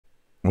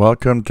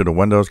Welcome to the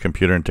Windows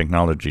Computer and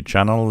Technology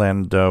channel,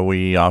 and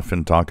we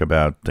often talk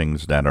about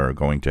things that are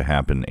going to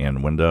happen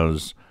in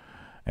Windows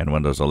and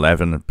Windows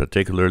 11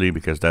 particularly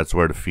because that's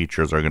where the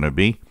features are going to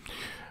be.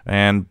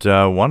 And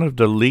one of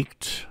the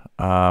leaked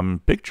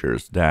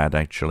pictures that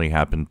actually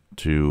happened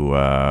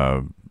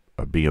to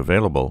be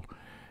available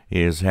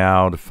is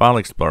how the File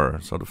Explorer.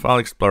 So the File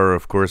Explorer,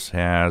 of course,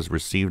 has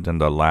received in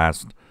the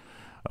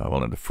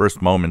in the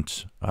first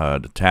moment,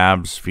 the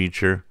tabs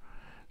feature.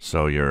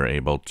 So you're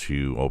able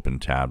to open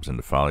tabs in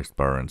the File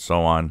Explorer and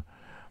so on.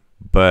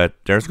 But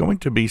there's going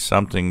to be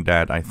something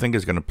that I think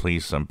is going to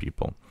please some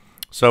people.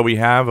 So we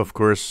have, of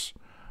course,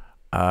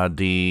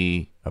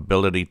 the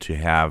ability to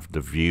have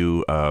the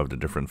view of the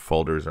different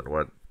folders and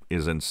what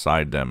is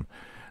inside them.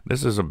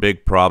 This is a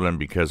big problem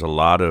because a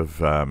lot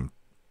of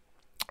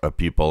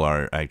people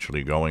are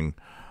actually going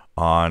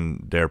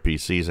on their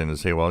PCs and they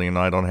say, well,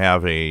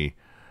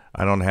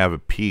 I don't have a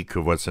peek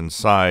of what's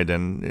inside,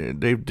 and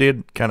they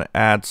did kind of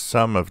add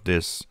some of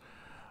these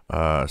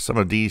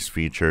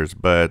features,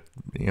 but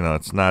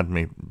it's not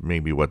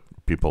maybe what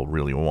people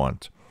really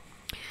want.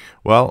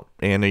 Well,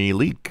 in a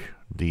leak,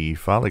 the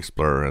File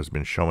Explorer has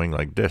been showing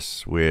like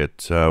this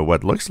with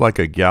what looks like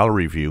a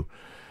gallery view.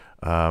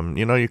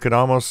 You could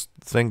almost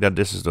think that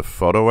this is the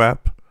photo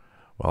app.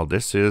 Well,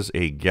 this is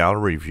a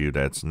gallery view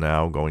that's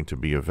now going to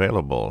be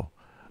available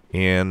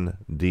in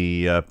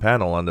the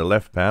panel on the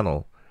left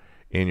panel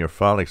in your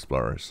File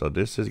Explorer. So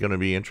this is going to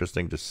be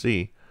interesting to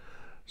see.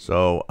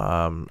 So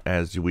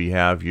as we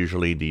have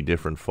usually the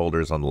different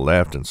folders on the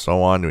left and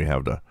so on, we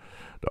have the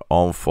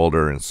home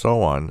folder and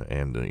so on,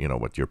 and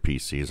what your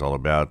PC is all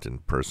about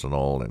and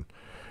personal. And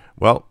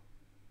well,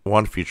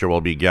 one feature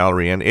will be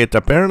gallery, and it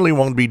apparently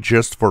won't be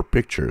just for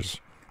pictures.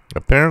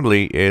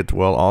 Apparently it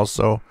will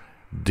also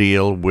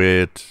deal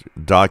with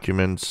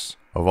documents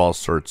of all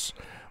sorts,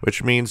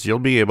 which means you'll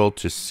be able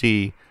to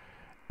see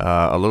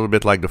a little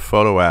bit like the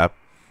photo app,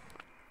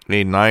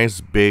 a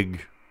nice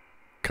big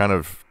kind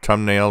of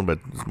thumbnail, but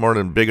it's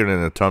bigger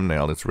than a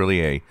thumbnail. It's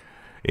really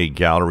a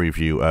gallery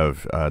view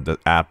of the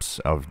apps,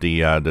 of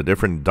the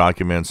different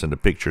documents and the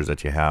pictures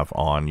that you have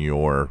on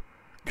your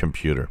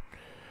computer.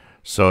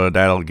 So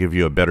that'll give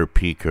you a better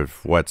peek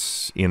of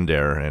what's in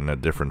there in the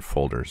different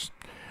folders.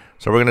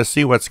 So we're going to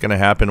see what's going to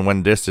happen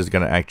when this is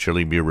going to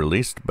actually be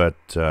released, but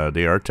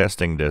they are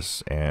testing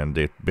this, and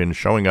they've been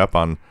showing up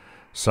on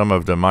some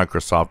of the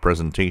Microsoft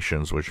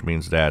presentations, which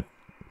means that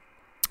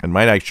it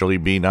might actually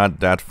be not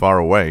that far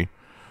away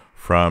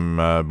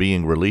from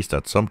being released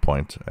at some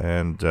point.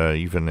 And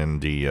even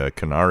in the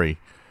Canary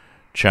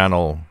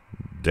channel,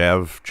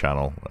 dev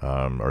channel,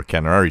 or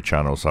Canary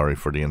channel, sorry,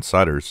 for the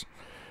insiders.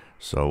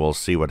 So we'll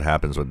see what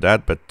happens with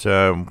that. But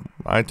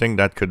I think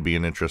that could be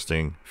an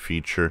interesting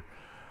feature.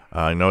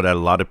 I know that a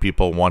lot of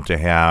people want to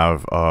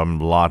have a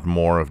lot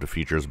more of the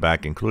features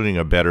back, including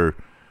a better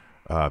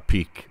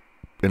peek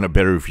and a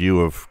better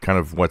view of kind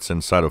of what's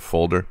inside a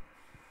folder.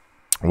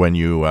 When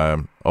you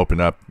open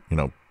up,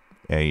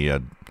 a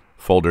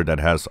folder that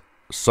has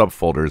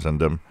subfolders in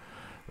them,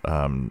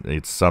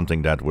 it's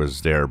something that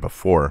was there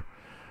before.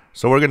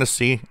 So we're going to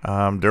see.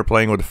 They're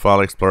playing with the File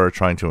Explorer,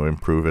 trying to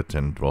improve it,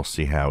 and we'll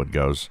see how it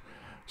goes.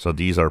 So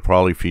these are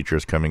probably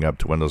features coming up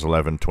to Windows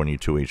 11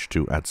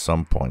 22H2 at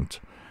some point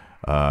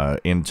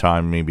in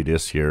time, maybe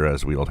this year,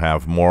 as we'll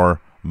have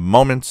more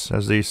moments,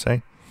 as they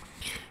say.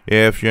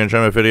 If you enjoy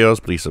my videos,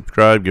 please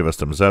subscribe, give us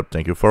thumbs up.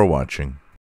 Thank you for watching.